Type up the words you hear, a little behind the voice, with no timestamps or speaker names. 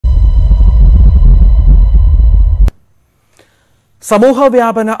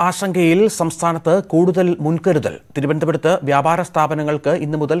സമൂഹവ്യാപന ആശങ്കയിൽ സംസ്ഥാനത്ത് കൂടുതൽ മുൻകരുതൽ. തിരുവനന്തപുരത്ത് വ്യാപാര സ്ഥാപനങ്ങൾക്ക്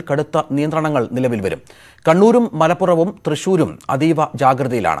ഇന്നു മുതൽ കടുത്ത നിയന്ത്രണങ്ങൾ നിലവിൽ വരും. കണ്ണൂരും മലപ്പുറവും തൃശൂരും അതീവ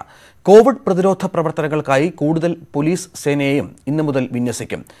ജാഗ്രതയിലാണ്. കോവിഡ് പ്രതിരോധ പ്രവർത്തനങ്ങൾക്കായി കൂടുതൽ പോലീസ് സേനയെയും ഇന്നു മുതൽ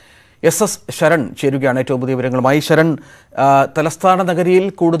വിന്യസിക്കും. എസ് ശരൺ ചേരുകയാണ് ഏറ്റവും പുതിയ വിവരങ്ങളുമായി. ശരൺ, തലസ്ഥാന നഗരിയിൽ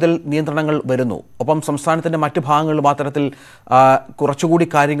കൂടുതൽ നിയന്ത്രണങ്ങൾ വരുന്നു. ഒപ്പം സംസ്ഥാനത്തിന്റെ മറ്റു ഭാഗങ്ങളിലും അത്തരത്തിൽ കുറച്ചുകൂടി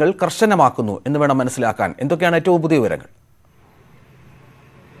കാര്യങ്ങൾ കർശനമാക്കുന്നു എന്ന് വേണം മനസ്സിലാക്കാൻ. എന്തൊക്കെയാണ് ഏറ്റവും പുതിയ വിവരങ്ങൾ?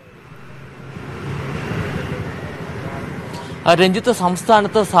 രഞ്ജിത്ത്,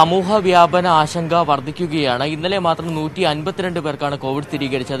 സംസ്ഥാനത്ത് സമൂഹ വ്യാപന ആശങ്ക വർദ്ധിക്കുകയാണ്. ഇന്നലെ മാത്രം 152 പേർക്കാണ് കോവിഡ്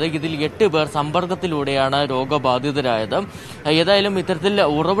സ്ഥിരീകരിച്ചത്. ഇതിൽ 8 പേർ സമ്പർക്കത്തിലൂടെയാണ് രോഗബാധിതരായത്. ഏതായാലും ഇത്തരത്തിൽ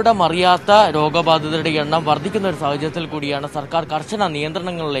ഉറവിടമറിയാത്ത രോഗബാധിതരുടെ എണ്ണം വർദ്ധിക്കുന്ന ഒരു സാഹചര്യത്തിൽ കൂടിയാണ് സർക്കാർ കർശന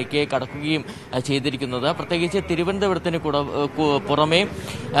നിയന്ത്രണങ്ങളിലേക്ക് കടക്കുകയും ചെയ്തിരിക്കുന്നത്. പ്രത്യേകിച്ച് തിരുവനന്തപുരത്തിന് പുറമെ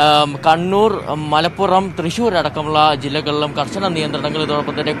കണ്ണൂർ, മലപ്പുറം, തൃശൂർ അടക്കമുള്ള ജില്ലകളിലും കർശന നിയന്ത്രണങ്ങൾ,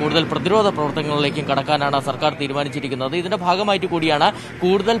 ഇതോടൊപ്പം തന്നെ കൂടുതൽ പ്രതിരോധ പ്രവർത്തനങ്ങളിലേക്കും കടക്കാനാണ് സർക്കാർ തീരുമാനിച്ചിരിക്കുന്നത്. ഇതിന്റെ ഭാഗമായിട്ട് കൂടിയാണ്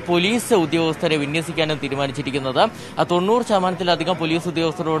കൂടുതൽ പോലീസ് ഉദ്യോഗസ്ഥരെ വിന്യസിക്കാനും തീരുമാനിച്ചിരിക്കുന്നത്. 90% പോലീസ്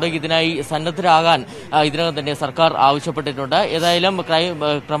ഉദ്യോഗസ്ഥരോട് ഇതിനായി സന്നദ്ധരാകാൻ ഇതിനകം തന്നെ സർക്കാർ ആവശ്യപ്പെട്ടിട്ടുണ്ട്. ഏതായാലും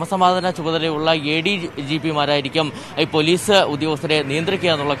ക്രമസമാധാന ചുമതലയുള്ള ADGPമാരായിരിക്കും ഈ പോലീസ് ഉദ്യോഗസ്ഥരെ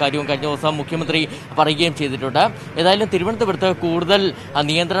നിയന്ത്രിക്കുക എന്നുള്ള കാര്യവും കഴിഞ്ഞ ദിവസം മുഖ്യമന്ത്രി പറയുകയും ചെയ്തിട്ടുണ്ട്. ഏതായാലും തിരുവനന്തപുരത്ത് കൂടുതൽ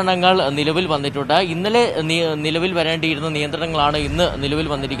നിയന്ത്രണങ്ങൾ നിലവിൽ വന്നിട്ടുണ്ട്. ഇന്നലെ നിലവിൽ വരേണ്ടിയിരുന്ന നിയന്ത്രണങ്ങളാണ് ഇന്ന് നിലവിൽ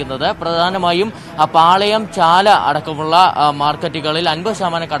വന്നിരിക്കുന്നത്. പ്രധാനമായും പാളയം, ചാല അടക്കമുള്ള മാർക്കറ്റുകളിൽ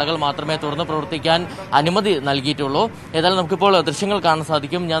 50% കടകൾ മാത്രമേ തുറന്നു പ്രവർത്തിക്കാൻ അനുമതി നൽകിയിട്ടുള്ളൂ. ഏതായാലും നമുക്കിപ്പോൾ ദൃശ്യങ്ങൾ കാണാൻ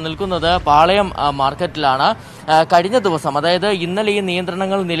സാധിക്കും. ഞാൻ നിൽക്കുന്നത് പാളയം മാർക്കറ്റിലാണ്. കഴിഞ്ഞ ദിവസം, അതായത് ഇന്നലെ ഈ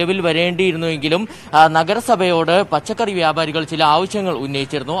നിയന്ത്രണങ്ങൾ നിലവിൽ വരേണ്ടിയിരുന്നുവെങ്കിലും നഗരസഭയോട് പച്ചക്കറി വ്യാപാരികൾ ചില ആവശ്യങ്ങൾ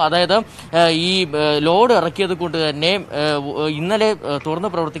ഉന്നയിച്ചിരുന്നു. അതായത് ഈ ലോഡ് ഇറക്കിയത് കൊണ്ട് തന്നെ ഇന്നലെ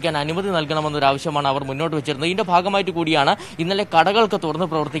തുറന്നു പ്രവർത്തിക്കാൻ അനുമതി നൽകണമെന്നൊരു ആവശ്യമാണ് അവർ മുന്നോട്ട് വെച്ചിരുന്നത്. ഇതിന്റെ ഭാഗമായിട്ട് കൂടിയാണ് ഇന്നലെ കടകൾക്ക് തുറന്നു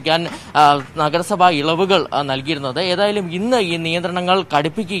പ്രവർത്തിക്കാൻ നഗരസഭ ഇളവുകൾ നൽകിയിരുന്നത്. ഏതായാലും ഇന്ന് ഈ നിയന്ത്രണങ്ങൾ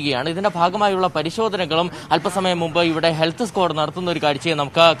കടുപ്പിക്കുകയാണ്. ഇതിന്റെ ഭാഗമായുള്ള പരിശോധനകളും അല്പസമയം മുമ്പ് ഇവിടെ ഹെൽത്ത് സ്ക്വാഡ് നടത്തുന്ന ഒരു കാഴ്ചയെ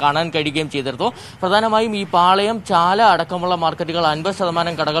നമുക്ക് കാണാൻ കഴിയുകയും ചെയ്തിരുന്നു. പ്രധാനമായും ഈ പാളയം, ചാല അടക്കമുള്ള മാർക്കറ്റുകൾ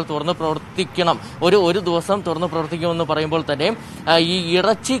 50% കടകൾ തുറന്നു പ്രവർത്തിക്കണം, ഒരു ദിവസം തുറന്നു പ്രവർത്തിക്കുമെന്ന് പറയുമ്പോൾ തന്നെ ഈ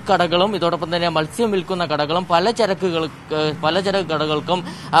ഇറച്ചി കടകളും ഇതോടൊപ്പം തന്നെ മത്സ്യം വിൽക്കുന്ന കടകളും പലചരക്ക് കടകൾക്കും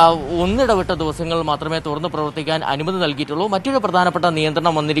ഒന്നിടവിട്ട ദിവസങ്ങൾ മാത്രമേ തുറന്നു പ്രവർത്തിക്കാൻ അനുമതി നൽകിയിട്ടുള്ളൂ. മറ്റൊരു പ്രധാനപ്പെട്ട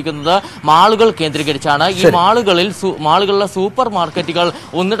നിയന്ത്രണം വന്നിരിക്കുന്നത് മാളുകൾ കേന്ദ്രീകരിച്ചാണ്. ഈ മാളുകളിലെ സൂപ്പർ മാർക്കറ്റുകൾ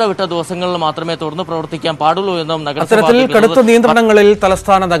ഒന്നിടവിട്ട ദിവസങ്ങളിൽ മാത്രമേ തുറന്നു പ്രവർത്തിക്കാൻ പാടുള്ളൂ എന്നും അത്തരത്തിൽ കടുത്ത നിയന്ത്രണങ്ങളിൽ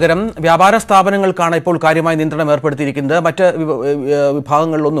തലസ്ഥാന നഗരം വ്യാപാര സ്ഥാപനങ്ങൾക്കാണ് ഇപ്പോൾ കാര്യമായ നിയന്ത്രണം ഏർപ്പെടുത്തിയിരിക്കുന്നത്. മറ്റ്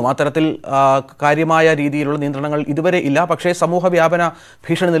വിഭാഗങ്ങളിലൊന്നും അത്തരത്തിൽ കാര്യമായ രീതിയിലുള്ള നിയന്ത്രണങ്ങൾ ഇതുവരെ ഇല്ല. പക്ഷേ സമൂഹ വ്യാപന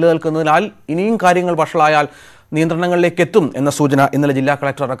ഭീഷണി നിലനിൽക്കുന്നതിനാൽ ഇനിയും കാര്യങ്ങൾ വഷളായാൽ നിയന്ത്രണങ്ങളിലേക്ക് എത്തും എന്ന സൂചന ഇന്നലെ ജില്ലാ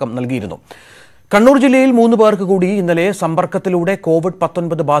കളക്ടർ അടക്കം നൽകിയിരുന്നു. കണ്ണൂർ ജില്ലയിൽ 3 പേർക്ക് കൂടി ഇന്നലെ സമ്പർക്കത്തിലൂടെ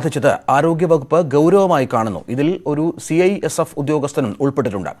COVID-19 ബാധിച്ചത് ആരോഗ്യവകുപ്പ് ഗൗരവമായി കാണുന്നു. ഇതിൽ ഒരു CISF ഉദ്യോഗസ്ഥനും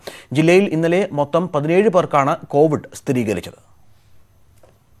ഉൾപ്പെട്ടിട്ടുണ്ട്. ജില്ലയിൽ ഇന്നലെ മൊത്തം 17 പേർക്കാണ് കോവിഡ് സ്ഥിരീകരിച്ചത്.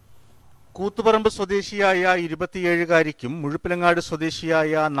 കൂത്തുപറമ്പ് സ്വദേശിയായ 27-കാരിക്കും മുഴുപ്പിലങ്ങാട്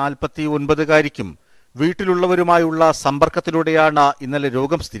സ്വദേശിയായ 49-കാരിക്കും വീട്ടിലുള്ളവരുമായുള്ള സമ്പർക്കത്തിലൂടെയാണ് ഇന്നലെ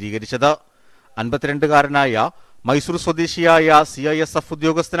രോഗം സ്ഥിരീകരിച്ചത്. 52-കാരനായ മൈസൂർ സ്വദേശിയായ CISF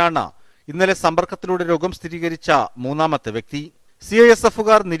ഉദ്യോഗസ്ഥനാണ് ഇന്നലെ സമ്പർക്കത്തിലൂടെ രോഗം സ്ഥിരീകരിച്ച മൂന്നാമത്തെ വ്യക്തി.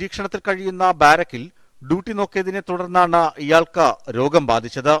 CISFുകാർ നിരീക്ഷണത്തിൽ കഴിയുന്ന ബാരക്കിൽ ഡ്യൂട്ടി നോക്കിയതിനെ തുടർന്നാണ് ഇയാൾക്ക് രോഗം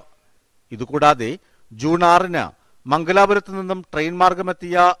ബാധിച്ചത്. ഇതുകൂടാതെ ജൂൺ 6-ന് മംഗലാപുരത്ത് നിന്നും ട്രെയിൻ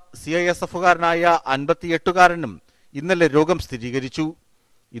മാർഗമെത്തിയ CISFുകാരനായ 58-കാരനും ഇന്നലെ രോഗം സ്ഥിരീകരിച്ചു.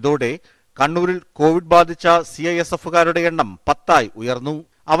 ഇതോടെ കണ്ണൂരിൽ കോവിഡ് ബാധിച്ച CISFുകാരുടെ എണ്ണം 10 ഉയർന്നു.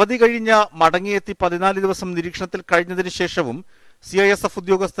 അവധി കഴിഞ്ഞ് മടങ്ങിയെത്തി 14 ദിവസം നിരീക്ഷണത്തിൽ കഴിഞ്ഞതിനു ശേഷവും CISF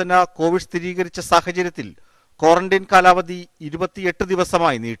ഉദ്യോഗസ്ഥന് കോവിഡ് സ്ഥിരീകരിച്ച സാഹചര്യത്തിൽ ക്വാറന്റൈൻ കാലാവധി 28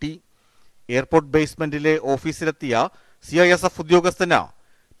 ദിവസമായി നീട്ടി. എയർപോർട്ട് ബേസ്മെന്റിലെ ഓഫീസിലെത്തിയ CISF ഉദ്യോഗസ്ഥന്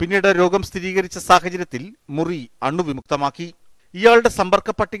പിന്നീട് രോഗം സ്ഥിരീകരിച്ച സാഹചര്യത്തിൽ മുറി അണുവിമുക്തമാക്കി. ഇയാളുടെ സമ്പർക്ക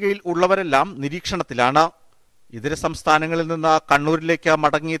പട്ടികയിൽ ഉള്ളവരെല്ലാം നിരീക്ഷണത്തിലാണ്. ഇതര സംസ്ഥാനങ്ങളിൽ നിന്ന് കണ്ണൂരിലേക്ക്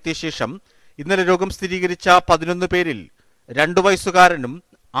മടങ്ങിയെത്തിയ ശേഷം ഇന്നലെ രോഗം സ്ഥിരീകരിച്ച 11 പേരിൽ 2 വയസ്സുകാരനും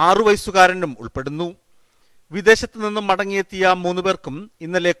 6 വയസ്സുകാരനും ഉൾപ്പെടുന്നു. വിദേശത്ത് നിന്നും മടങ്ങിയെത്തിയ 3 പേർക്കും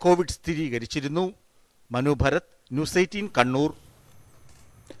ഇന്നലെ കോവിഡ് സ്ഥിരീകരിച്ചിരുന്നു. മനു ഭരത്, ന്യൂസ് 18 കണ്ണൂർ.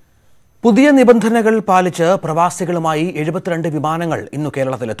 പുതിയ നിബന്ധനകൾ പാലിച്ച് പ്രവാസികളുമായി 72 വിമാനങ്ങൾ ഇന്നു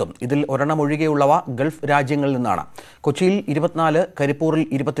കേരളത്തിലെത്തും. ഇതിൽ ഒരെണ്ണം ഒഴികെയുള്ളവ ഗൾഫ് രാജ്യങ്ങളിൽ നിന്നാണ്. കൊച്ചിയിൽ 24, കരിപ്പൂരിൽ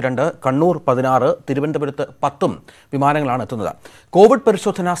 22, കണ്ണൂർ 16, തിരുവനന്തപുരത്ത് 10 വിമാനങ്ങളാണ് എത്തുന്നത്. കോവിഡ്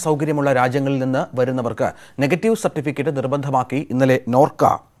പരിശോധനാ സൗകര്യമുള്ള രാജ്യങ്ങളിൽ നിന്ന് വരുന്നവർക്ക് നെഗറ്റീവ് സർട്ടിഫിക്കറ്റ് നിർബന്ധമാക്കി ഇന്നലെ നോർക്ക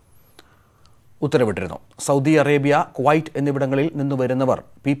ഉത്തരവിട്ടിരുന്നു. സൗദി അറേബ്യ, കുവൈറ്റ് എന്നിവിടങ്ങളിൽ നിന്ന് വരുന്നവർ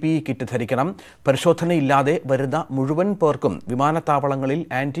PPE കിറ്റ് ധരിക്കണം. പരിശോധനയില്ലാതെ വരുന്ന മുഴുവൻ പേർക്കും വിമാനത്താവളങ്ങളിൽ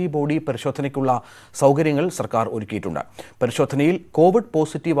ആന്റിബോഡി പരിശോധനയ്ക്കുള്ള സൗകര്യങ്ങൾ സർക്കാർ ഒരുക്കിയിട്ടുണ്ട്. പരിശോധനയിൽ കോവിഡ്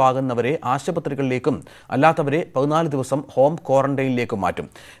പോസിറ്റീവ് ആകുന്നവരെ ആശുപത്രികളിലേക്കും അല്ലാത്തവരെ 14 ദിവസം ഹോം ക്വാറന്റൈനിലേക്കും മാറ്റും.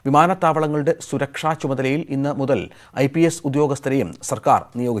 വിമാനത്താവളങ്ങളുടെ സുരക്ഷാ ചുമതലയിൽ ഇന്ന് മുതൽ IPS ഉദ്യോഗസ്ഥരെയും സർക്കാർ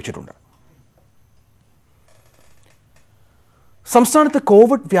നിയോഗിച്ചിട്ടുണ്ട്. സംസ്ഥാനത്ത്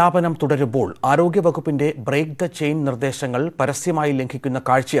കോവിഡ് വ്യാപനം തുടരുമ്പോൾ ആരോഗ്യവകുപ്പിന്റെ ബ്രേക്ക് ദ ചെയിൻ നിർദ്ദേശങ്ങൾ പരസ്യമായി ലംഘിക്കുന്ന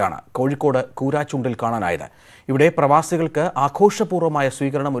കാഴ്ചയാണ് കോഴിക്കോട് കൂരാച്ചുണ്ടിൽ കാണാനായത്. ഇവിടെ പ്രവാസികൾക്ക് ആഘോഷപൂർവ്വമായ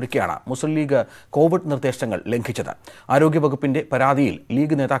സ്വീകരണം ഒരുക്കിയാണ് മുസ്ലിം ലീഗ് കോവിഡ് നിർദ്ദേശങ്ങൾ ലംഘിച്ചത്. ആരോഗ്യവകുപ്പിന്റെ പരാതിയിൽ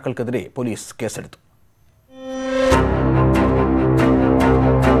ലീഗ് നേതാക്കൾക്കെതിരെ പോലീസ് കേസെടുത്തു.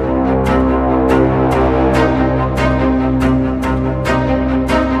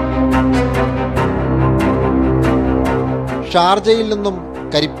 ഷാർജയിൽ നിന്നും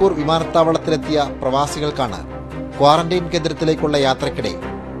കരിപ്പൂർ വിമാനത്താവളത്തിലെത്തിയ പ്രവാസികൾക്കാണ് ക്വാറന്റൈൻ കേന്ദ്രത്തിലേക്കുള്ള യാത്രയ്ക്കിടെ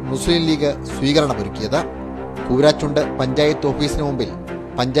മുസ്ലിം ലീഗ് സ്വീകരണമൊരുക്കിയത്. കൂരാച്ചുണ്ട് പഞ്ചായത്ത് ഓഫീസിന് മുമ്പിൽ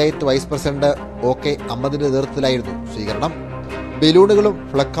പഞ്ചായത്ത് വൈസ് പ്രസിഡന്റ് OK അഹമ്മദിന്റെ നേതൃത്വത്തിലായിരുന്നു സ്വീകരണം. ബലൂണുകളും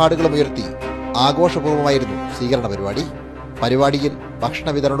ഫ്ലക്കാർഡുകളും ഉയർത്തി ആഘോഷപൂർവ്വമായിരുന്നു സ്വീകരണ പരിപാടി. പരിപാടിയിൽ ഭക്ഷണ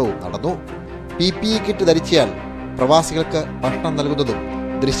വിതരണവും നടന്നു. PPE കിറ്റ് ധരിച്ചയാൾ പ്രവാസികൾക്ക് ഭക്ഷണം നൽകുന്നതും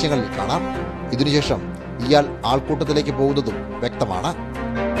ദൃശ്യങ്ങളിൽ കാണാം. ഇതിനുശേഷം ഇയാൾ ആൾക്കൂട്ടത്തിലേക്ക് പോകുന്നതും വ്യക്തമാണ്.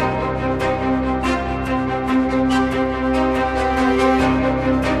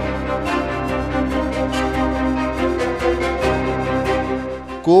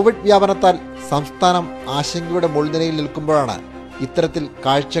 കോവിഡ് വ്യാപനത്താൽ സംസ്ഥാനം ആശങ്കയുടെ മുൾനിരയിൽ നിൽക്കുമ്പോഴാണ് ഇത്തരത്തിൽ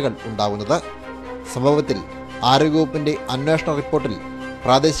കാഴ്ചകൾ ഉണ്ടാകുന്നത്. സംഭവത്തിൽ ആരോഗ്യവകുപ്പിന്റെ അന്വേഷണ റിപ്പോർട്ടിൽ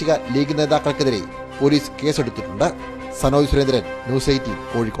പ്രാദേശിക ലീഗ് നേതാക്കൾക്കെതിരെ പോലീസ് കേസെടുത്തിട്ടുണ്ട്. സനോജ് സുരേന്ദ്രൻ, ന്യൂസ് 18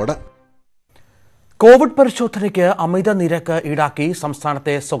 കോഴിക്കോട്. കോവിഡ് പരിശോധനയ്ക്ക് അമിത നിരക്ക് ഈടാക്കി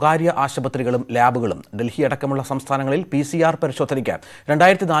സംസ്ഥാനത്തെ സ്വകാര്യ ആശുപത്രികളും ലാബുകളും. ഡൽഹി അടക്കമുള്ള സംസ്ഥാനങ്ങളിൽ PCR പരിശോധനയ്ക്ക്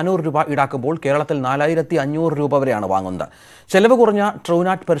 2400 രൂപ ഈടാക്കുമ്പോൾ കേരളത്തിൽ 4500 രൂപ വരെയാണ് വാങ്ങുന്നത്. ചെലവ് കുറഞ്ഞ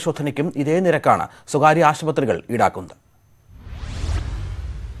ട്രൂനാറ്റ് പരിശോധനയ്ക്കും ഇതേ നിരക്കാണ് സ്വകാര്യ ആശുപത്രികൾ ഈടാക്കുന്നത്.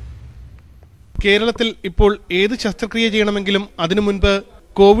 കേരളത്തിൽ ഇപ്പോൾ ഏത് ശസ്ത്രക്രിയ ചെയ്യണമെങ്കിലും അതിനു മുൻപ്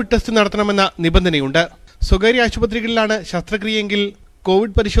കോവിഡ് ടെസ്റ്റ് നടത്തണമെന്ന നിബന്ധനയുണ്ട്. സ്വകാര്യ ആശുപത്രികളിലാണ് ശസ്ത്രക്രിയയെങ്കിൽ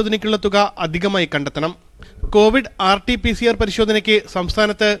കോവിഡ് പരിശോധനയ്ക്കുള്ള തുക അധികമായി കണ്ടെത്തണം. കോവിഡ് RT-PCR പരിശോധനയ്ക്ക്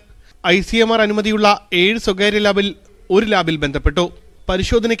സംസ്ഥാനത്ത് ICMR അനുമതിയുള്ള 7 സ്വകാര്യ ലാബിൽ ഒരു ലാബിൽ ബന്ധപ്പെട്ടു.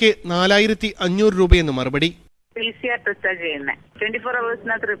 പരിശോധനയ്ക്ക് 4500 രൂപയെന്ന് മറുപടി. PCR ടെസ്റ്റ് ചെയ്യുന്നത് 24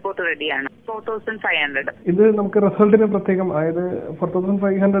 അവേഴ്സിനകത്ത് റിപ്പോർട്ട് റെഡിയാണ്. 4500. ഇത് നമുക്ക് റിസൾട്ടിന് പ്രത്യേകം, അതായത്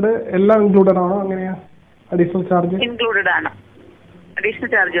 4500 എല്ലാം ഇൻക്ലൂഡഡ് ആണോ? അങ്ങനെയാ? അഡീഷണൽ ചാർജ് ഇൻക്ലൂഡഡ് ആണ്. അഡീഷണൽ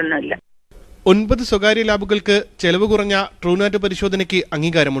ചാർജ് ഒന്നുമില്ല. 9 സ്വകാര്യ ലാബുകൾക്ക് ചെലവ് കുറഞ്ഞ ട്രൂനാറ്റ് പരിശോധനയ്ക്ക്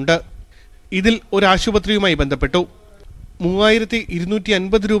അംഗീകാരമുണ്ട്. ഇതിൽ ഒരു ആശുപത്രിയുമായി ബന്ധപ്പെട്ടു.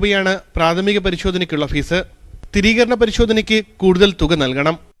 3250 രൂപയാണ് പ്രാഥമിക പരിശോധനയ്ക്കുള്ള ഫീസ്. സ്ഥിരീകരണ പരിശോധനയ്ക്ക് കൂടുതൽ തുക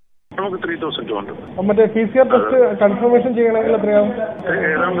നൽകണം. നമുക്ക് 3200. മറ്റേ PCR ടെസ്റ്റ് കൺഫർമേഷൻ ചെയ്യണമെങ്കിൽ എത്രയാവും?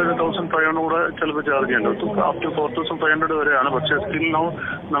 ഏതാണ്ട് 1500 കൂടെ ചിലപ്പോൾ ചാർജ് ചെയ്യേണ്ടത്. അപ് ടു 4500 വരെയാണ്. പക്ഷേ സ്റ്റിൽ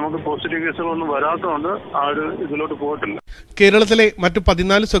നമുക്ക് പോസിറ്റീവ് കേസുകളൊന്നും വരാത്തതുകൊണ്ട് ആ ഒരു ഇതിലോട്ട് പോയിട്ടില്ല. കേരളത്തിലെ മറ്റു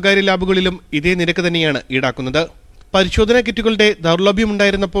 14 സ്വകാര്യ ലാബുകളിലും ഇതേ നിരക്ക് തന്നെയാണ് ഈടാക്കുന്നത്. പരിശോധനാ കിറ്റുകളുടെ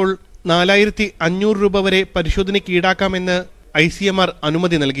ദൗർലഭ്യമുണ്ടായിരുന്നപ്പോൾ 4500 രൂപ വരെ പരിശോധനയ്ക്ക് ഈടാക്കാമെന്ന് ICMR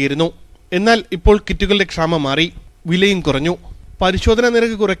അനുമതി നൽകിയിരുന്നു. എന്നാൽ ഇപ്പോൾ കിറ്റുകളുടെ ക്ഷാമം മാറി, വിലയും കുറഞ്ഞു. പരിശോധനാ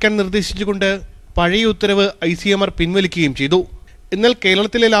നിരക്ക് കുറയ്ക്കാൻ നിർദ്ദേശിച്ചുകൊണ്ട് പഴയ ഉത്തരവ് ICMR പിൻവലിക്കുകയും ചെയ്തു. എന്നാൽ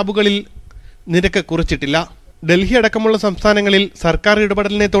കേരളത്തിലെ ലാബുകളിൽ നിരക്ക് കുറച്ചിട്ടില്ല. ഡൽഹി അടക്കമുള്ള സംസ്ഥാനങ്ങളിൽ സർക്കാർ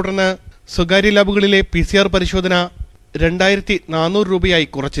ഇടപെടലിനെ തുടർന്ന് സ്വകാര്യ ലാബുകളിലെ PCR പരിശോധന 2400 രൂപയായി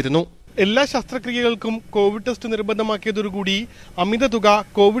കുറച്ചിരുന്നു. എല്ലാ ശസ്ത്രക്രിയകൾക്കും കോവിഡ് ടെസ്റ്റ് നിർബന്ധമാക്കിയതോടുകൂടി അമിത തുക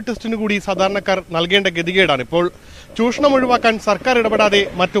കോവിഡ് ടെസ്റ്റിനു കൂടി സാധാരണക്കാർ നൽകേണ്ട ഗതികേടാണിപ്പോൾ. ചൂഷണം ഒഴിവാക്കാൻ സർക്കാർ ഇടപെടാതെ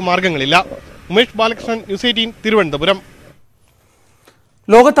മറ്റു മാർഗങ്ങളില്ല. ഉമേഷ് ബാലകൃഷ്ണൻ, ന്യൂസ് 18 തിരുവനന്തപുരം.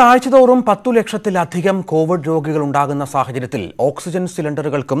 ലോകത്ത് ആഴ്ചതോറും 10 ലക്ഷത്തിലധികം കോവിഡ് രോഗികൾ ഉണ്ടാകുന്ന സാഹചര്യത്തിൽ ഓക്സിജൻ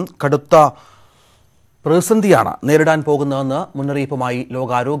സിലിണ്ടറുകൾക്കും കടുത്ത പ്രതിസന്ധിയാണ് നേരിടാൻ പോകുന്നതെന്ന് മുന്നറിയിപ്പുമായി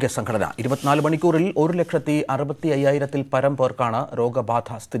ലോകാരോഗ്യ സംഘടന. 24 മണിക്കൂറിൽ 1,65,000-ൽ പരം പേർക്കാണ്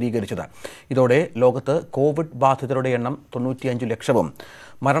രോഗബാധ സ്ഥിരീകരിച്ചത്. ഇതോടെ ലോകത്ത് കോവിഡ് ബാധിതരുടെ എണ്ണം 95 ലക്ഷവും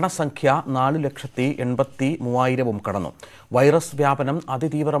മരണസംഖ്യ 4,83,000 കടന്നു. വൈറസ് വ്യാപനം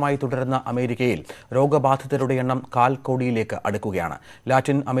അതിതീവ്രമായി തുടരുന്ന അമേരിക്കയിൽ രോഗബാധിതരുടെ എണ്ണം 1/4 കോടിയിലേക്ക് അടുക്കുകയാണ്.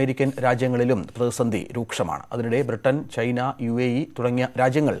 ലാറ്റിൻ അമേരിക്കൻ രാജ്യങ്ങളിലും പ്രതിസന്ധി രൂക്ഷമാണ്. അതിനിടെ ബ്രിട്ടൻ, ചൈന, UAE തുടങ്ങിയ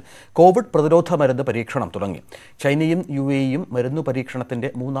രാജ്യങ്ങൾ കോവിഡ് പ്രതിരോധ മരുന്ന് പരീക്ഷണം തുടങ്ങി. ചൈനയും UAEയും മരുന്നു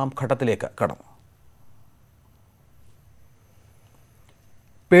പരീക്ഷണത്തിന്റെ 3ാം ഘട്ടത്തിലേക്ക് കടന്നു.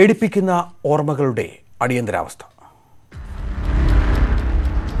 പേടിപ്പിക്കുന്ന ഓർമ്മകളുടെ അടിയന്തരാവസ്ഥ.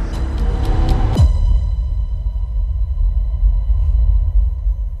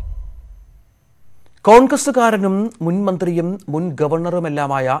 കോൺഗ്രസുകാരനും മുൻ മന്ത്രിയും മുൻ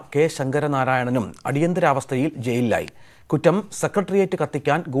ഗവർണറുമെല്ലാമായ കെ ശങ്കരനാരായണനും അടിയന്തരാവസ്ഥയിൽ ജയിലിലായി. കുറ്റം സെക്രട്ടേറിയറ്റ്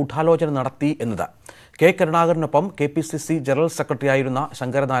കത്തിക്കാൻ ഗൂഢാലോചന നടത്തി എന്നത്. കെ കരുണാകരനൊപ്പം KPCC ജനറൽ സെക്രട്ടറിയായിരുന്ന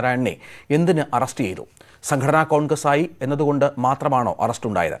ശങ്കരനാരായണനെ എന്തിന് അറസ്റ്റ് ചെയ്തു? സംഘടനാ കോൺഗ്രസായി എന്നതുകൊണ്ട് മാത്രമാണോ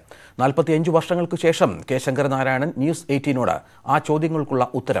അറസ്റ്റുണ്ടായത്? 45 വർഷങ്ങൾക്ക് ശേഷം കെ ശങ്കരനാരായണൻ ന്യൂസ് 18നോട് ആ ചോദ്യങ്ങൾക്കുള്ള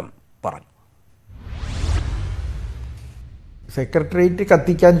ഉത്തരം പറഞ്ഞു. സെക്രട്ടേറിയറ്റ്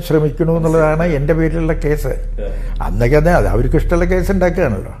കത്തിക്കാൻ ശ്രമിക്കണു എന്നുള്ളതാണ് എൻ്റെ പേരിലുള്ള കേസ്. അന്നൊക്കെ അത് അവർക്ക് ഇഷ്ടമുള്ള കേസ്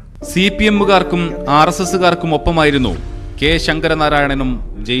ഉണ്ടാക്കുകയാണല്ലോ. CPMകാർക്കും RSSകാർക്കും ഒപ്പമായിരുന്നു കെ ശങ്കരനാരായണനും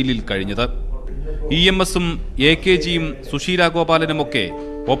ജയിലിൽ കഴിഞ്ഞത്. EMSും AKGയും സുശീല ഗോപാലനുമൊക്കെ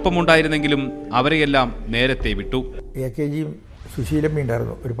ഒപ്പമുണ്ടായിരുന്നെങ്കിലും അവരെയെല്ലാം നേരത്തെ വിട്ടു. AKGയും സുശീലമ്മ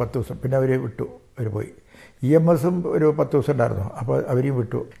ഉണ്ടായിരുന്നു ഒരു 10 ദിവസം, പിന്നെ അവരെ വിട്ടു, അവർ പോയി. EMSും ഒരു 10 ദിവസം ഉണ്ടായിരുന്നു, അപ്പോൾ അവരെയും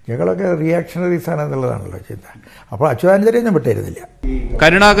വിട്ടു. ഞങ്ങളൊക്കെ റിയാക്ഷണറീസ് ആണെന്നുള്ളതാണല്ലോ ചിന്ത. അപ്പോൾ അച്യുതാനന്ദനെയൊന്നും വിട്ടായിരുന്നില്ല.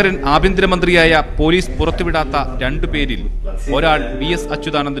 കരുണാകരൻ ആഭ്യന്തരമന്ത്രിയായ പോലീസ് പുറത്തുവിടാത്ത 2 പേരിൽ ഒരാൾ VS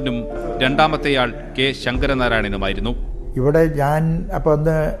അച്യുതാനന്ദനും രണ്ടാമത്തെയാൾ കെ ശങ്കരനാരായണനുമായിരുന്നു. ഇവിടെ ഞാൻ അപ്പോൾ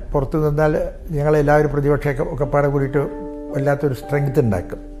ഒന്ന് പുറത്തു നിന്നാൽ ഞങ്ങളെല്ലാവരും പ്രതിപക്ഷമൊക്കെ ഒക്കെ പാടെ കൂടിയിട്ട് വല്ലാത്തൊരു സ്ട്രെങ്ത്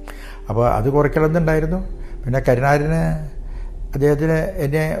ഉണ്ടാക്കും. അപ്പോൾ അത് കുറയ്ക്കണമെന്നുണ്ടായിരുന്നു. പിന്നെ കരുണാകരന് അദ്ദേഹത്തിന്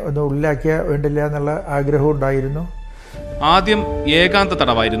എന്നെ ഒന്ന് ഉള്ളിലാക്കിയ വേണ്ടില്ല എന്നുള്ള ആഗ്രഹവും ഉണ്ടായിരുന്നു. ആദ്യം ഏകാന്ത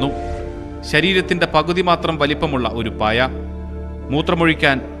തടവായിരുന്നു. ശരീരത്തിന്റെ പകുതി മാത്രം വലിപ്പമുള്ള ഒരു പായ,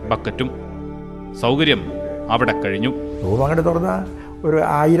 മൂത്രമൊഴിക്കാൻ ബക്കറ്റും. സൗകര്യം അവിടെ കഴിഞ്ഞു. റൂം അങ്ങോട്ട് തുറന്നാൽ ഒരു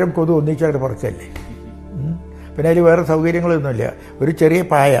 1000 കൊതു ഒന്നിച്ചങ്ങോട്ട് പുറക്കല്ലേ. പിന്നെ അതിൽ വേറെ സൗകര്യങ്ങളൊന്നുമില്ല. ഒരു ചെറിയ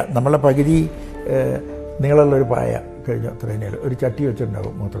പായ, നമ്മളെ പകുതി നീളമുള്ളൊരു പായ കഴിഞ്ഞു. അത്രയും ഒരു ചട്ടി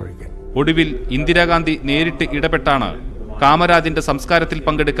വെച്ചിട്ടുണ്ടാവും മൂത്രമൊഴിക്കാൻ. ഒടുവിൽ ഇന്ദിരാഗാന്ധി നേരിട്ട് ഇടപെട്ടാണ് കാമരാജിന്റെ സംസ്കാരത്തിൽ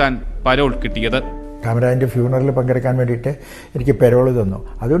പങ്കെടുക്കാൻ പരോൾ കിട്ടിയത്. കാമരാജിന്റെ ഫ്യൂണറലിൽ പങ്കെടുക്കാൻ വേണ്ടിയിട്ട് എനിക്ക് പരോള് തന്നു.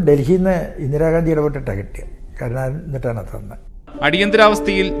 അതും ഡൽഹിയിൽ നിന്ന് ഇന്ദിരാഗാന്ധി ഇടപെട്ടിട്ടാണ് കിട്ടിയത്. എന്നിട്ടാണ് തന്നത്.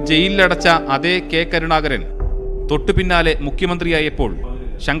 അടിയന്തരാവസ്ഥയിൽ ജയിലിലടച്ച അതേ കെ കരുണാകരൻ തൊട്ടു പിന്നാലെ മുഖ്യമന്ത്രിയായപ്പോൾ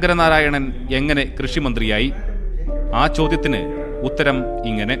ശങ്കരനാരായണൻ എങ്ങനെ കൃഷിമന്ത്രിയായി? ആ ചോദ്യത്തിന് ഉത്തരം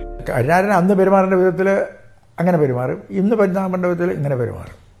ഇങ്ങനെ. കരുണാകരൻ അന്ന് പെരുമാറേണ്ട വിധത്തിൽ അങ്ങനെ പെരുമാറും, ഇന്ന് പെരുമാറേണ്ട വിധത്തിൽ ഇങ്ങനെ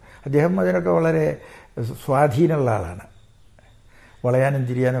പെരുമാറും. അദ്ദേഹം അതിനൊക്കെ വളരെ സ്വാധീനമുള്ള ആളാണ്. വളയാനും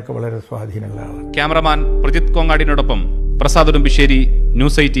തിരിയാനൊക്കെ വളരെ സ്വാധീനമുള്ള ആളാണ്. Cameraman Prajith കോങ്ങാടിനോടൊപ്പം Prasad Udumbissery,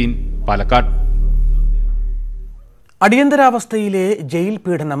 news 18, Palakkad. അടിയന്തരാവസ്ഥയിലെ jail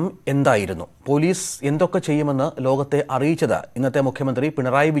പീഡനം എന്തായിരുന്നു? പോലീസ് എന്തൊക്കെ ചെയ്യുമെന്ന് ലോകത്തെ അറിയിച്ചത് ഇന്നത്തെ മുഖ്യമന്ത്രി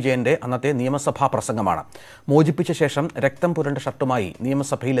പിണറായി വിജയന്റെ അന്നത്തെ നിയമസഭാ പ്രസംഗമാണ്. മോചിപ്പിച്ച ശേഷം രക്തം പുരണ്ട ഷർട്ടുമായി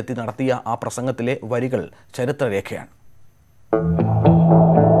നിയമസഭയിലെത്തി നടത്തിയ ആ പ്രസംഗത്തിലെ വരികൾ ചരിത്രരേഖയാണ്.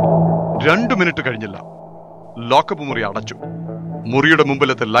 2 മിനിറ്റ് കഴിഞ്ഞില്ല, ലോക്കപ്പ് മുറി അടച്ചു. മുറിയുടെ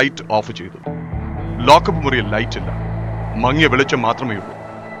മുമ്പിലത്തെ ലൈറ്റ് ഓഫ് ചെയ്തു. ലോക്കപ്പ് മുറിയിൽ ലൈറ്റ് ഇല്ല, മങ്ങിയ വെളിച്ചം മാത്രമേ ഉള്ളൂ.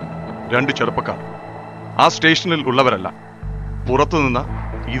 2 ചെറുപ്പക്കാർ. ആ സ്റ്റേഷനിൽ ഉള്ളവരല്ല, പുറത്തുനിന്ന്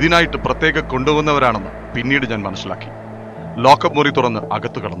ഇതിനായിട്ട് പ്രത്യേകം കൊണ്ടുവന്നവരാണെന്ന് പിന്നീട് ഞാൻ മനസ്സിലാക്കി. ലോക്കപ്പ് മുറി തുറന്ന്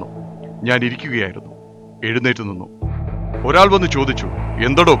അകത്തു കടന്നു. ഞാൻ ഇരിക്കുകയായിരുന്നു. എഴുന്നേറ്റ് നിന്നു. ഒരാൾ വന്ന് ചോദിച്ചു,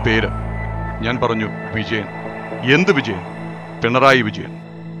 എന്തടോ പേര്? ഞാൻ പറഞ്ഞു, വിജയൻ. എന്ത് വിജയൻ? പിണറായി വിജയൻ.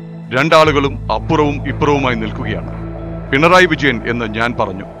 2 ആളുകളും അപ്പുറവും ഇപ്പുറവുമായി നിൽക്കുകയാണ്. പിണറായി വിജയൻ എന്ന് ഞാൻ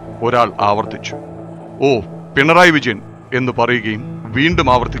പറഞ്ഞു. ഒരാൾ ആവർത്തിച്ചു, ഓ പിണറായി വിജയൻ എന്ന് പറയുകയും വീണ്ടും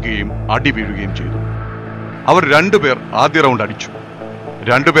ആവർത്തിക്കുകയും അടി വീഴുകയും ചെയ്തു. അവർ 2 പേർ ആദ്യ റൗണ്ട് അടിച്ചു.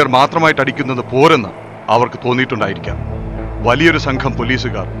 2 പേർ മാത്രമായിട്ട് അടിക്കുന്നത് പോരെന്ന് അവർക്ക് തോന്നിയിട്ടുണ്ടായിരിക്കാം. വലിയൊരു സംഘം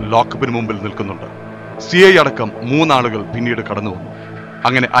പോലീസുകാർ ലോക്കപ്പിന് മുമ്പിൽ നിൽക്കുന്നുണ്ട്. CI അടക്കം 3 ആളുകൾ പിന്നീട് കടന്നു വന്നു.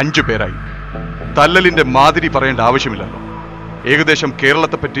 അങ്ങനെ 5 പേരായി. തല്ലലിന്റെ മാതിരി പറയേണ്ട ആവശ്യമില്ലല്ലോ. ഏകദേശം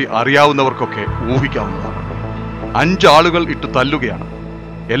കേരളത്തെപ്പറ്റി അറിയാവുന്നവർക്കൊക്കെ ഊഹിക്കാവുന്നതാണ്. 5 ആളുകൾ ഇട്ട് തല്ലുകയാണ്.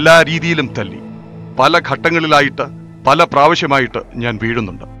 എല്ലാ രീതിയിലും തല്ലി. പല ഘട്ടങ്ങളിലായിട്ട് പല പ്രാവശ്യമായിട്ട് ഞാൻ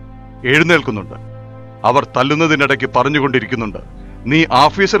വീഴുന്നുണ്ട്, എഴുന്നേൽക്കുന്നുണ്ട്. അവർ തല്ലുന്നതിനിടയ്ക്ക് പറഞ്ഞുകൊണ്ടിരിക്കുന്നുണ്ട്, നീ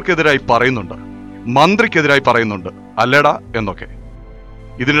ഓഫീസർക്കെതിരായി പറയുന്നുണ്ട്, മന്ത്രിക്കെതിരായി പറയുന്നുണ്ട് അല്ലേടാ എന്നൊക്കെ.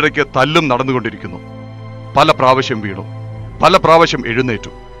 ഇതിനിടയ്ക്ക് തല്ലും നടന്നുകൊണ്ടിരിക്കുന്നു. പല പ്രാവശ്യം വീണു, പല പ്രാവശ്യം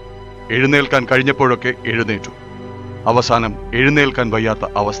എഴുന്നേറ്റു. എഴുന്നേൽക്കാൻ കഴിഞ്ഞപ്പോഴൊക്കെ എഴുന്നേറ്റു. അവസാനം എഴുന്നേൽക്കാൻ വയ്യാത്ത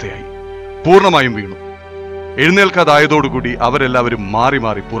അവസ്ഥയായി. പൂർണ്ണമായും വീണു. എഴുന്നേൽക്കാതായതോടുകൂടി അവരെല്ലാവരും മാറി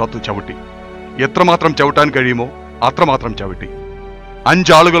മാറി പുറത്തു ചവിട്ടി. എത്രമാത്രം ചവിട്ടാൻ കഴിയുമോ അത്രമാത്രം ചവിട്ടി.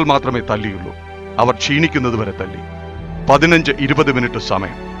 5 ആളുകൾ മാത്രമേ തല്ലിയുള്ളൂ. അവർ ക്ഷീണിക്കുന്നത് വരെ തല്ലി. 15-20 മിനിറ്റ്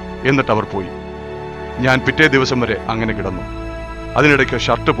സമയം. എന്നിട്ട് അവർ പോയി. ഞാൻ പിറ്റേ ദിവസം വരെ അങ്ങനെ കിടന്നു. അതിനിടയ്ക്ക്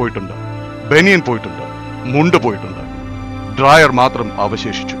ഷർട്ട് പോയിട്ടുണ്ട്, ബനിയൻ പോയിട്ടുണ്ട്, മുണ്ട് പോയിട്ടുണ്ട്. ഡ്രായർ മാത്രം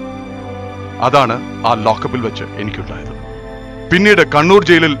അവശേഷിച്ചു. അതാണ് ആ ലോക്കപ്പിൽ വെച്ച് എനിക്കുണ്ടായത്. പിന്നീട് കണ്ണൂർ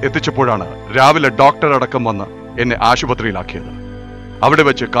ജയിലിൽ എത്തിച്ചപ്പോഴാണ് രാവിലെ ഡോക്ടർ അടക്കം വന്ന് എന്നെ ആശുപത്രിയിലാക്കിയത്. അവിടെ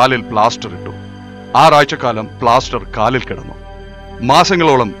വെച്ച് കാലിൽ പ്ലാസ്റ്റർ ഇട്ടു. 6 ആഴ്ചക്കാലം പ്ലാസ്റ്റർ കാലിൽ കിടന്നു.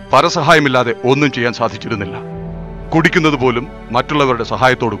 മാസങ്ങളോളം പരസഹായമില്ലാതെ ഒന്നും ചെയ്യാൻ സാധിച്ചിരുന്നില്ല. കുടിക്കുന്നത് പോലും മറ്റുള്ളവരുടെ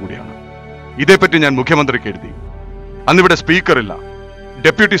സഹായത്തോടു കൂടിയാണ്. ഇതേപ്പറ്റി ഞാൻ മുഖ്യമന്ത്രിക്ക് എഴുതി. അന്നിവിടെ സ്പീക്കറില്ല,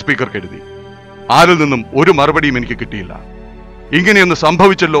 ഡെപ്യൂട്ടി സ്പീക്കർക്ക് എഴുതി. ആരിൽ നിന്നും ഒരു മറുപടിയും എനിക്ക് കിട്ടിയില്ല. ഇങ്ങനെയൊന്ന്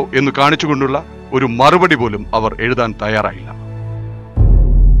സംഭവിച്ചല്ലോ എന്ന് കാണിച്ചുകൊണ്ടുള്ള ഒരു മറുപടി പോലും അവർ എഴുതാൻ തയ്യാറായില്ല.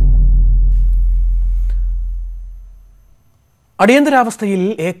 അടിയന്തരാവസ്ഥയിൽ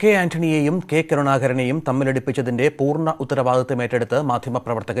AK ആന്റണിയെയും K കരുണാകരനെയും തമ്മിലടിപ്പിച്ചതിന്റെ പൂർണ്ണ ഉത്തരവാദിത്തം ഏറ്റെടുത്ത്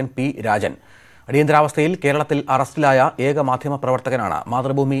മാധ്യമപ്രവർത്തകൻ P രാജൻ. അടിയന്തരാവസ്ഥയിൽ കേരളത്തിൽ അറസ്റ്റിലായ ഏക മാധ്യമപ്രവർത്തകനാണ്.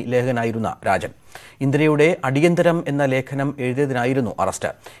 മാതൃഭൂമി ലേഖകനായിരുന്ന രാജൻ. ഇന്ദിരയുടെ അടിയന്തരം എന്ന ലേഖനം എഴുതിയതിനായിരുന്നു അറസ്റ്റ്.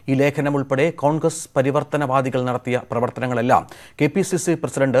 ഈ ലേഖനം ഉൾപ്പെടെ കോൺഗ്രസ് പരിവർത്തനവാദികൾ നടത്തിയ പ്രവർത്തനങ്ങളെല്ലാം KPCC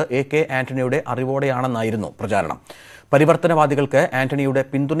പ്രസിഡന്റ് AK ആന്റണിയുടെ അറിവോടെയാണെന്നായിരുന്നു പ്രചാരണം. പരിവർത്തനവാദികൾക്ക് ആന്റണിയുടെ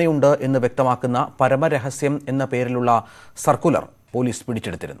പിന്തുണയുണ്ട് എന്ന് വ്യക്തമാക്കുന്ന പരമരഹസ്യം എന്ന പേരിലുള്ള സർക്കുലർ പോലീസ്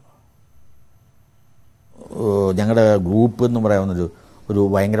പിടിച്ചെടുത്തിരുന്നു. ഞങ്ങളുടെ ഗ്രൂപ്പ് എന്ന് പറയാവുന്നൊരു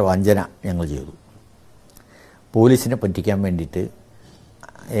ഭയങ്കര വഞ്ചന ഞങ്ങൾ ചെയ്തു. പോലീസിനെ പറ്റിക്കാൻ വേണ്ടിയിട്ട്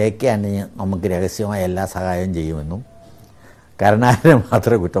AK ആന്റണി നമുക്ക് രഹസ്യമായ എല്ലാ സഹായവും ചെയ്യുമെന്നും കരുണാകരനെ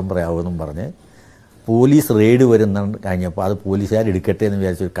മാത്രമേ കുറ്റം പറയാവൂന്നും പറഞ്ഞ് പോലീസ് റെയ്ഡ് വരുന്ന കഴിഞ്ഞപ്പോൾ അത് പോലീസുകാരെടുക്കട്ടെ എന്ന്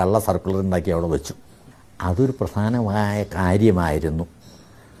വിചാരിച്ചൊരു കള്ള സർക്കുലർ ഉണ്ടാക്കി അവിടെ വെച്ചു. അതൊരു പ്രധാനമായ കാര്യമായിരുന്നു.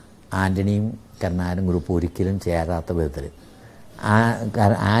 ആന്റണിയും കരുണാകരൻ ഗ്രൂപ്പ് ഒരിക്കലും ചേരാത്ത വിധത്തിൽ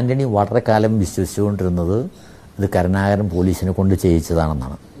ആന്റണി വളരെ കാലം വിശ്വസിച്ചുകൊണ്ടിരുന്നത് ഇത് കരുണാകരൻ പോലീസിനെ കൊണ്ട്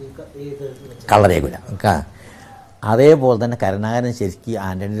ചെയ്യിച്ചതാണെന്നാണ്. കള്ളരേഖല. അതേപോലെ തന്നെ കരുണാകരൻ ശരിക്കും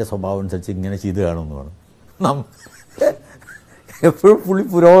ആന്റണിയുടെ സ്വഭാവം അനുസരിച്ച് ഇങ്ങനെ ചെയ്ത് കാണുമെന്നാണ്. എപ്പോഴും പുള്ളി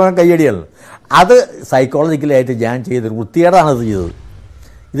പുരോഗമനം കയ്യടിയല്ലോ. അത് സൈക്കോളജിക്കലായിട്ട് ഞാൻ ചെയ്തൊരു വൃത്തികേടാണ് അത് ചെയ്തത്.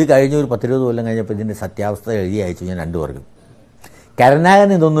 ഇത് കഴിഞ്ഞ ഒരു 10-20 കൊല്ലം കഴിഞ്ഞപ്പോൾ ഇതിൻ്റെ സത്യാവസ്ഥ എഴുതി അയച്ചു ഞാൻ 2 പേർക്കും.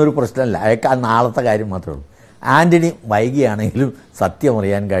 കരുണാകരൻ ഇതൊന്നും ഒരു പ്രശ്നമല്ല, അയാൾക്ക് ആ നാളത്തെ കാര്യം മാത്രമേ ഉള്ളൂ. ആന്റണി വൈകിയാണെങ്കിലും സത്യം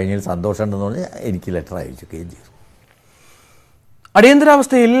അറിയാൻ കഴിഞ്ഞതിൽ സന്തോഷമുണ്ടെന്ന് പറഞ്ഞ് എനിക്ക് ലെറ്റർ അയക്കുകയും ചെയ്തു.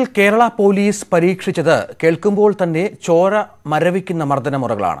 അടിയന്തരാവസ്ഥയിൽ കേരള പോലീസ് പരീക്ഷിച്ചത് കേൾക്കുമ്പോൾ തന്നെ ചോര മരവിക്കുന്ന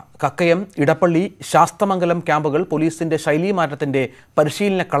മർദ്ദനമുറകളാണ്. കക്കയം, ഇടപ്പള്ളി, ശാസ്തമംഗലം ക്യാമ്പുകൾ പോലീസിന്റെ ശൈലീമാറ്റത്തിന്റെ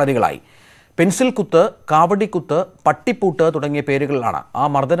പരിശീലന കളരികളായി. പെൻസിൽ കുത്ത്, കാവടിക്കുത്ത്, പട്ടിപ്പൂട്ട് തുടങ്ങിയ പേരുകളിലാണ് ആ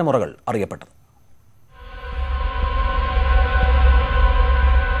മർദ്ദനമുറകൾ അറിയപ്പെട്ടത്.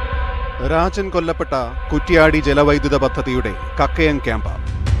 രാജൻ കൊല്ലപ്പെട്ട കുറ്റ്യാടി ജലവൈദ്യുത പദ്ധതിയുടെ കക്കയം ക്യാമ്പ്.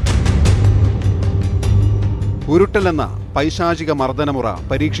 ഉരുട്ടലെന്ന പൈശാചിക മർദ്ദനമുറ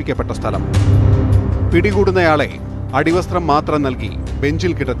പരീക്ഷിക്കപ്പെട്ട സ്ഥലം. പിടികൂടുന്നയാളെ അടിവസ്ത്രം മാത്രം നൽകി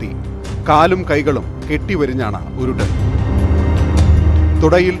ബെഞ്ചിൽ കിടത്തി കാലും കൈകളും കെട്ടിവരിഞ്ഞാണ് ഉരുട്ടൽ.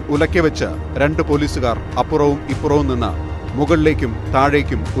 തുടയിൽ ഉലക്കവെച്ച് 2 പോലീസുകാർ അപ്പുറവും ഇപ്പുറവും നിന്ന് മുകളിലേക്കും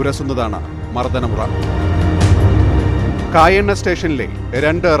താഴേക്കും ഉരസുന്നതാണ് മർദ്ദനമുറ. കായണ്ണ സ്റ്റേഷനിലെ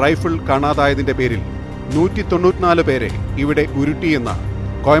 2 റൈഫിൾ കാണാതായതിന്റെ പേരിൽ 194 പേരെ ഇവിടെ ഉരുട്ടിയെന്ന്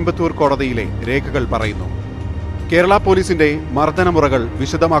കോയമ്പത്തൂർ കോടതിയിലെ രേഖകൾ പറയുന്നു. കേരള പോലീസിന്റെ മർദ്ദനമുറകൾ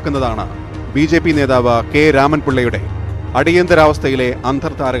വിശദമാക്കുന്നതാണ് BJP നേതാവ് K രാമൻപിള്ളയുടെ അടിയന്തരാവസ്ഥയിലെ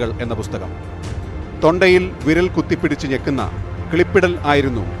അന്തർധാരകൾ എന്ന പുസ്തകം. തൊണ്ടയിൽ വിരൽ കുത്തിപ്പിടിച്ച് ഞെക്കുന്ന ക്ലിപ്പിടൽ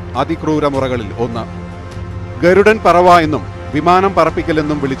ആയിരുന്നു അതിക്രൂര മുറകളിൽ ഒന്ന്. ഗരുഡൻ പറവ എന്നും വിമാനം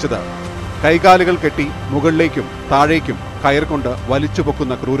പറപ്പിക്കലെന്നും വിളിച്ചത് കൈകാലുകൾ കെട്ടി മുകളിലേക്കും താഴേക്കും കയർ കൊണ്ട് വലിച്ചു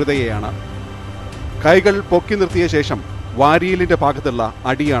പൊക്കുന്ന ക്രൂരതയെയാണ്. കൈകൾ പൊക്കി നിർത്തിയ ശേഷം വാരിയലിന്റെ ഭാഗത്തുള്ള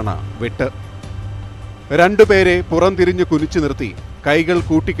അടിയാണ് വെട്ട്. 2 പേരെ പുറംതിരിഞ്ഞു കുനിച്ചു നിർത്തി കൈകൾ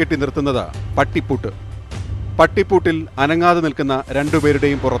കൂട്ടിക്കെട്ടി നിർത്തുന്നത് പട്ടിപ്പൂട്ട്. പട്ടിപ്പൂട്ടിൽ അനങ്ങാതെ നിൽക്കുന്ന 2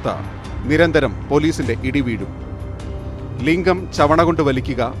 പേരുടെയും പുറത്ത് നിരന്തരം പോലീസിന്റെ ഇടിവീഴും. ലിംഗം ചവണ കൊണ്ട്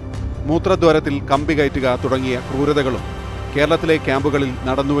വലിക്കുക, മൂത്രദ്വാരത്തിൽ കമ്പി കയറ്റുക തുടങ്ങിയ ക്രൂരതകളും കേരളത്തിലെ ക്യാമ്പുകളിൽ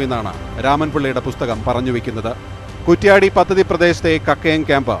നടന്നുവെന്നാണ് രാമൻപിള്ളയുടെ പുസ്തകം പറഞ്ഞുവെക്കുന്നത്. കുറ്റ്യാടി പദ്ധതി പ്രദേശത്തെ കക്കയം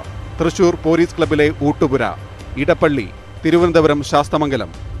ക്യാമ്പ്, തൃശൂർ പോലീസ് ക്ലബിലെ ഊട്ടുപുര, ഇടപ്പള്ളി, തിരുവനന്തപുരം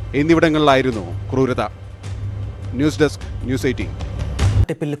ശാസ്തമംഗലം എന്നിവിടങ്ങളിലായിരുന്നു ക്രൂരത. News desk, news 18.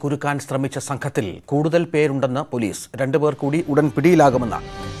 തട്ടിപ്പിൽ കുരുക്കാൻ ശ്രമിച്ച സംഘത്തിൽ കൂടുതൽ പേരുണ്ടെന്ന് പോലീസ്. 2 പേർ കൂടി ഉടൻ പിടിയിലാകുമെന്ന്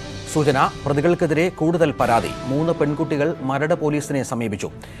സൂചന. പ്രതികൾക്കെതിരെ കൂടുതൽ പരാതി. 3 പെൺകുട്ടികൾ മരട് പോലീസിനെ സമീപിച്ചു.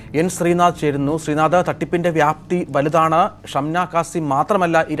 N ശ്രീനാഥ് ചേരുന്നു. ശ്രീനാഥ്, തട്ടിപ്പിന്റെ വ്യാപ്തി വലുതാണ്. ഷംന കാസിം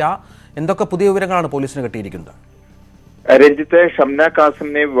മാത്രമല്ല ഇര. എന്തൊക്കെ പുതിയ വിവരങ്ങളാണ് പോലീസിന് കിട്ടിയിരിക്കുന്നത്? രഞ്ജിത്ത്, ഷംന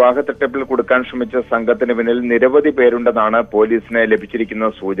കാസിമിനെ വിവാഹ തട്ടിപ്പിൽ കൊടുക്കാൻ ശ്രമിച്ച സംഘത്തിന് പിന്നിൽ നിരവധി പേരുണ്ടെന്നാണ് പോലീസിന് ലഭിച്ചിരിക്കുന്ന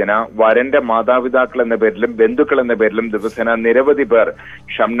സൂചന. വരന്റെ മാതാപിതാക്കൾ എന്ന പേരിലും ബന്ധുക്കൾ എന്ന പേരിലും ദിവസേന നിരവധി പേർ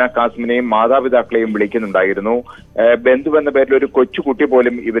ഷംന കാസിമിനെയും മാതാപിതാക്കളെയും വിളിക്കുന്നുണ്ടായിരുന്നു. ബന്ധു എന്ന പേരിൽ ഒരു കൊച്ചുകുട്ടി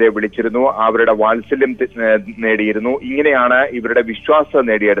പോലും ഇവരെ വിളിച്ചിരുന്നു. അവരുടെ വാത്സല്യം നേടിയിരുന്നു. ഇങ്ങനെയാണ് ഇവരുടെ വിശ്വാസം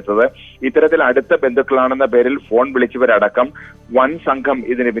നേടിയെടുത്തത്. ഇത്തരത്തിൽ അടുത്ത ബന്ധുക്കളാണെന്ന പേരിൽ ഫോൺ വിളിച്ചവരടക്കം വൻ സംഘം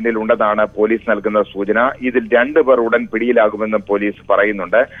ഇതിന് പിന്നിൽ ഉണ്ടെന്നാണ് പോലീസ് നൽകുന്ന സൂചന. ഇതിൽ 2 പേർ ഉടൻ പിടിയിലാകുമെന്നും പോലീസ്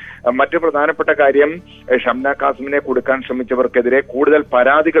പറയുന്നുണ്ട്. മറ്റു പ്രധാനപ്പെട്ട കാര്യം, ഷംന കാസിമിനെ കൊടുക്കാൻ ശ്രമിച്ചവർക്കെതിരെ കൂടുതൽ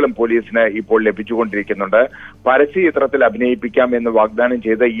പരാതികളും പോലീസിന് ഇപ്പോൾ ലഭിച്ചുകൊണ്ടിരിക്കുന്നുണ്ട്. പരസ്യ ചിത്രത്തിൽ അഭിനയിപ്പിക്കാം എന്ന് വാഗ്ദാനം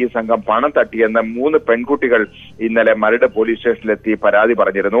ചെയ്ത് ഈ സംഘം പണം തട്ടിയെന്ന് 3 പെൺകുട്ടികൾ ഇന്നലെ മരട് പോലീസ് സ്റ്റേഷനിലെത്തി പരാതി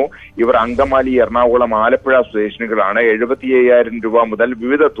പറഞ്ഞിരുന്നു. ഇവർ അങ്കമാലി, എറണാകുളം, ആലപ്പുഴ സ്വദേശിനികളാണ്. 75,000 രൂപ മുതൽ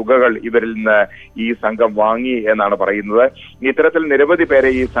വിവിധ തുകകൾ ഇവരിൽ നിന്ന് ഈ സംഘം വാങ്ങി എന്നാണ് പറയുന്നത്. ഇത്തരത്തിൽ നിരവധി പേരെ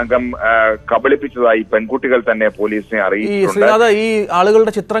ഈ സംഘം കബളിപ്പിച്ചതായി പെൺകുട്ടികൾ തന്നെ പോലീസിനെ അറിയിച്ചിട്ടുണ്ട്. ഈ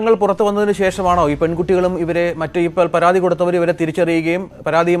ആളുകളുടെ ചിത്രങ്ങൾ പുറത്തു വന്നതിന് ശേഷമാണോ ഈ പെൺകുട്ടികളും ഇവരെ ഇപ്പോൾ പരാതി കൊടുത്തവർ ഇവരെ തിരിച്ചറിയുകയും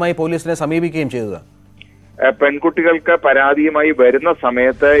പരാതിയുമായി പോലീസിനെ സമീപിക്കുകയും ചെയ്തത്? പെൺകുട്ടികൾക്ക് പരാതിയുമായി വരുന്ന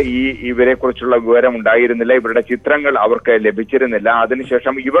സമയത്ത് ഇവരെ കുറിച്ചുള്ള വിവരം ഉണ്ടായിരുന്നില്ല. ഇവരുടെ ചിത്രങ്ങൾ അവർക്ക് ലഭിച്ചിരുന്നില്ല.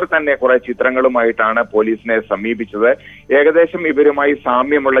 അതിനുശേഷം ഇവർ തന്നെ കുറെ ചിത്രങ്ങളുമായിട്ടാണ് പോലീസിനെ സമീപിച്ചത്. ഏകദേശം ഇവരുമായി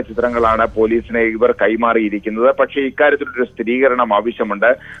സാമ്യമുള്ള ചിത്രങ്ങളാണ് പോലീസിനെ ഇവർ കൈമാറിയിരിക്കുന്നത്. പക്ഷേ ഇക്കാര്യത്തിലൊരു സ്ഥിരീകരണം ആവശ്യമുണ്ട്.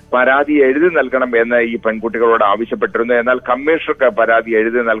 പരാതി എഴുതി നൽകണം എന്ന് ഈ പെൺകുട്ടികളോട് ആവശ്യപ്പെട്ടിരുന്നു. എന്നാൽ കമ്മീഷണർക്ക് പരാതി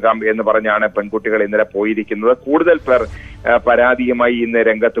എഴുതി നൽകാം എന്ന് പറഞ്ഞാണ് പെൺകുട്ടികൾ ഇന്നലെ പോയിരിക്കുന്നത്. കൂടുതൽ പേർ പരാതിയുമായി ഇന്ന്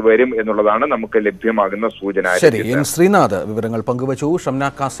രംഗത്ത് വരും എന്നുള്ളതാണ് നമുക്ക് ലഭ്യമാകുന്ന സൂചന. ശരി, എൻ ശ്രീനാഥ് വിവരങ്ങൾ പങ്കുവച്ചു. ഷംന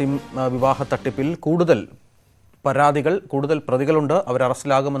കാസിം വിവാഹ തട്ടിപ്പിൽ കൂടുതൽ പ്രതികളുണ്ട്, അവർ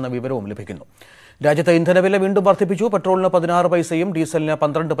അറസ്റ്റിലാകുമെന്ന വിവരവും ലഭിക്കുന്നു. രാജ്യത്തെ ഇന്ധനവില വീണ്ടും വർദ്ധിപ്പിച്ചു. പെട്രോളിന് 16 പൈസയും ഡീസലിന്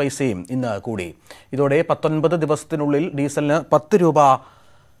 12 പൈസയും ഇന്ന് കൂടി. ഇതോടെ 19 ദിവസത്തിനുള്ളിൽ ഡീസലിന് 10 രൂപ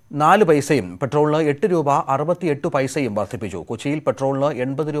 4 പൈസയും പെട്രോളിന് 8 രൂപ 68 പൈസയും വർദ്ധിപ്പിച്ചു. കൊച്ചിയിൽ പെട്രോളിന്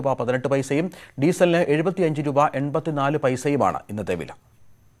 80 രൂപ 18 പൈസയും ഡീസലിന് 75 രൂപ 84 പൈസയുമാണ് ഇന്നത്തെ വില.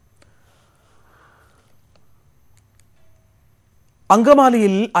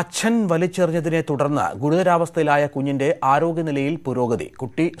 അങ്കമാലിയിൽ അച്ഛൻ വലിച്ചെറിഞ്ഞതിനെ തുടർന്ന് ഗുരുതരാവസ്ഥയിലായ കുഞ്ഞിന്റെ ആരോഗ്യനിലയിൽ പുരോഗതി.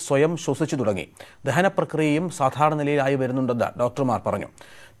 കുട്ടി സ്വയം ശ്വസിച്ചു തുടങ്ങി. ദഹന പ്രക്രിയയും സാധാരണ നിലയിലായി വരുന്നുണ്ടെന്ന് ഡോക്ടർമാർ പറഞ്ഞു.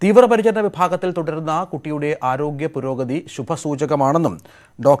 തീവ്രപരിചരണ വിഭാഗത്തിൽ തുടരുന്ന കുട്ടിയുടെ ആരോഗ്യ പുരോഗതി ശുഭസൂചകമാണെന്നും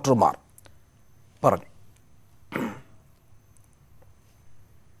ഡോക്ടർമാർ പറഞ്ഞു.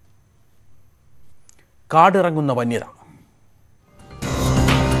 കാടിറങ്ങുന്ന വന്യത.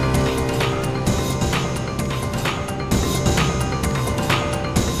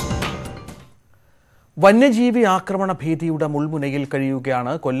 വന്യജീവി ആക്രമണ ഭീതിയുടെ മുൾമുനയിൽ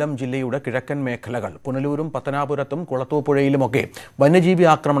കഴിയുകയാണ് കൊല്ലം ജില്ലയുടെ കിഴക്കൻ മേഖലകൾ. പുനലൂരും പത്തനാപുരത്തും കുളത്തൂപ്പുഴയിലുമൊക്കെ വന്യജീവി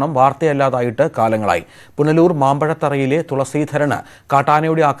ആക്രമണം വാർത്തയല്ലാതായിട്ട് കാലങ്ങളായി. പുനലൂർ മാമ്പഴത്തറയിലെ തുളസീധരന്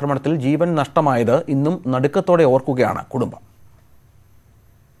കാട്ടാനയുടെ ആക്രമണത്തിൽ ജീവൻ നഷ്ടമായത് ഇന്നും നടുക്കത്തോടെ ഓർക്കുകയാണ് കുടുംബം.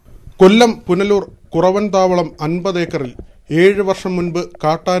 കൊല്ലം പുനലൂർ കുറവൻതാവളം 50 ഏക്കറിൽ 7 വർഷം മുൻപ്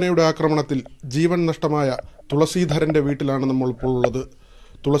കാട്ടാനയുടെ ആക്രമണത്തിൽ ജീവൻ നഷ്ടമായ തുളസീധരന്റെ വീട്ടിലാണ് നമ്മൾ ഇപ്പോൾ ഉള്ളത്.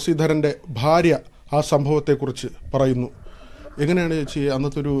 തുളസീധരന്റെ ഭാര്യ ആ സംഭവത്തെക്കുറിച്ച് പറയുന്നു. എങ്ങനെയാണ് ചേച്ചി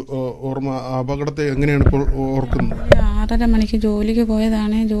അന്നത്തെ ഒരു ഓർമ്മ, അപകടത്തെ എങ്ങനെയാണ് ഇപ്പോൾ ഓർക്കുന്നത്? 6:30 മണിക്ക് ജോലിക്ക്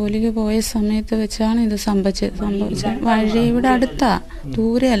പോയതാണ്. ജോലിക്ക് പോയ സമയത്ത് വെച്ചാണ് ഇത് സംഭവിച്ചത്. വഴി ഇവിടെ അടുത്താ,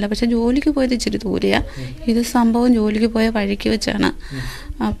 ദൂരെയല്ല, പക്ഷെ ജോലിക്ക് പോയത് ഇച്ചിരി ദൂരെയാ. ഇത് സംഭവം ജോലിക്ക് പോയ വഴിക്ക് വെച്ചാണ്.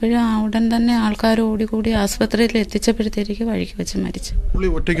 അപ്പോഴും ഉടൻ തന്നെ ആൾക്കാർ ഓടിക്കൂടി ആസ്പത്രിയിൽ എത്തിച്ചപ്പോഴത്തേക്ക് വഴിക്ക് വെച്ച് മരിച്ചു.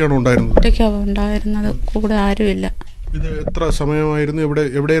 ഒറ്റയ്ക്കാണ് ഉണ്ടായിരുന്നത്? ഒറ്റയ്ക്കാണ് ഉണ്ടായിരുന്നത്, കൂടെ ആരുമില്ല. ഇത് എത്ര സമയമായിരുന്നു?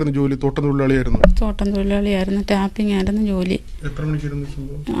 എവിടെയായിരുന്നു ജോലി? തോട്ടം തൊഴിലാളിയായിരുന്നു? തോട്ടം തൊഴിലാളിയായിരുന്നു, ടാപ്പിംഗ് ആയിരുന്നു ജോലി. എത്ര മണിക്കായിരുന്നു?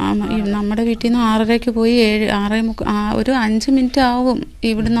 നമ്മുടെ വീട്ടിൽ നിന്ന് 6:30 പോയി 6:30 ഒരു 5 മിനിറ്റ് ആവും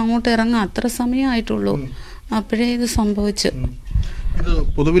ഇവിടുന്ന് അങ്ങോട്ട് ഇറങ്ങാം. അത്ര സമയമായിട്ടുള്ളൂ. അപ്പോഴേ ഇത് സംഭവിച്ചു. ഇത്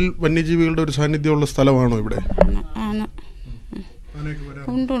പൊതുവിൽ വന്യജീവികളുടെ ഒരു സാന്നിധ്യമുള്ള സ്ഥലമാണോ ഇവിടെ? ആണ്.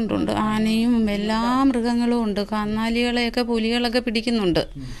 ഉണ്ട്. ആനയും എല്ലാ മൃഗങ്ങളും ഉണ്ട്. കന്നാലികളെയൊക്കെ പുലികളൊക്കെ പിടിക്കുന്നുണ്ട്.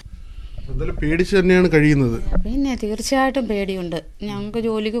 പേടിച്ച് തന്നെയാണ് കഴിയുന്നത്. പിന്നെ തീർച്ചയായിട്ടും പേടിയുണ്ട്. ഞങ്ങൾക്ക്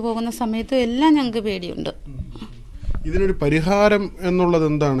ജോലിക്ക് പോകുന്ന സമയത്തും എല്ലാം ഞങ്ങൾക്ക് പേടിയുണ്ട്. ഇതിനൊരു പരിഹാരം എന്നുള്ളത്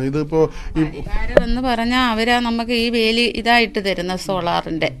എന്താണ്? ഇതിപ്പോ പരിഹാരം എന്ന് പറഞ്ഞാൽ അവരാ നമുക്ക് ഈ വേലി ഇതായിട്ട് തരുന്നത്,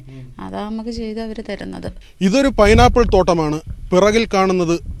 സോളാറിന്റെ, അതാ നമുക്ക് ചെയ്ത് അവര് തരുന്നത്. ഇതൊരു പൈനാപ്പിൾ തോട്ടമാണ്. പിറകിൽ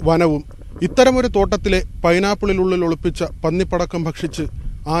കാണുന്നത് വനവും. ഇത്തരമൊരു തോട്ടത്തിലെ പൈനാപ്പിളിനുള്ളിൽ ഒളിപ്പിച്ച പന്നിപ്പടക്കം ഭക്ഷിച്ച്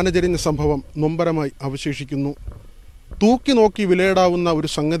ആനചരിഞ്ഞ സംഭവം നൊമ്പരമായി അവശേഷിക്കുന്നു. തൂക്കി നോക്കി വിലയിടാവുന്ന ഒരു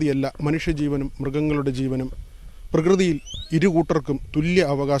സംഗതിയല്ല മനുഷ്യജീവനും മൃഗങ്ങളുടെ ജീവനും. പ്രകൃതിയിൽ ഇരുകൂട്ടർക്കും തുല്യ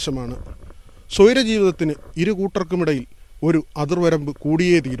അവകാശമാണ്. സ്വൈരജീവിതത്തിന് ഇരുകൂട്ടർക്കുമിടയിൽ ഒരു അതിർവരമ്പ്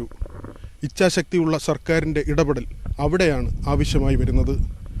കൂടിയേ തീരൂ. ഇച്ഛാശക്തിയുള്ള സർക്കാരിൻ്റെ ഇടപെടൽ അവിടെയാണ് ആവശ്യമായി വരുന്നത്.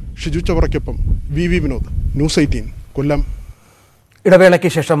 ഷിജു ചവറയ്ക്കൊപ്പം വി വിനോദ്, ന്യൂസ് 18 കൊല്ലം.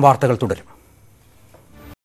 ഇടവേളയ്ക്ക് ശേഷം വാർത്തകൾ തുടരും.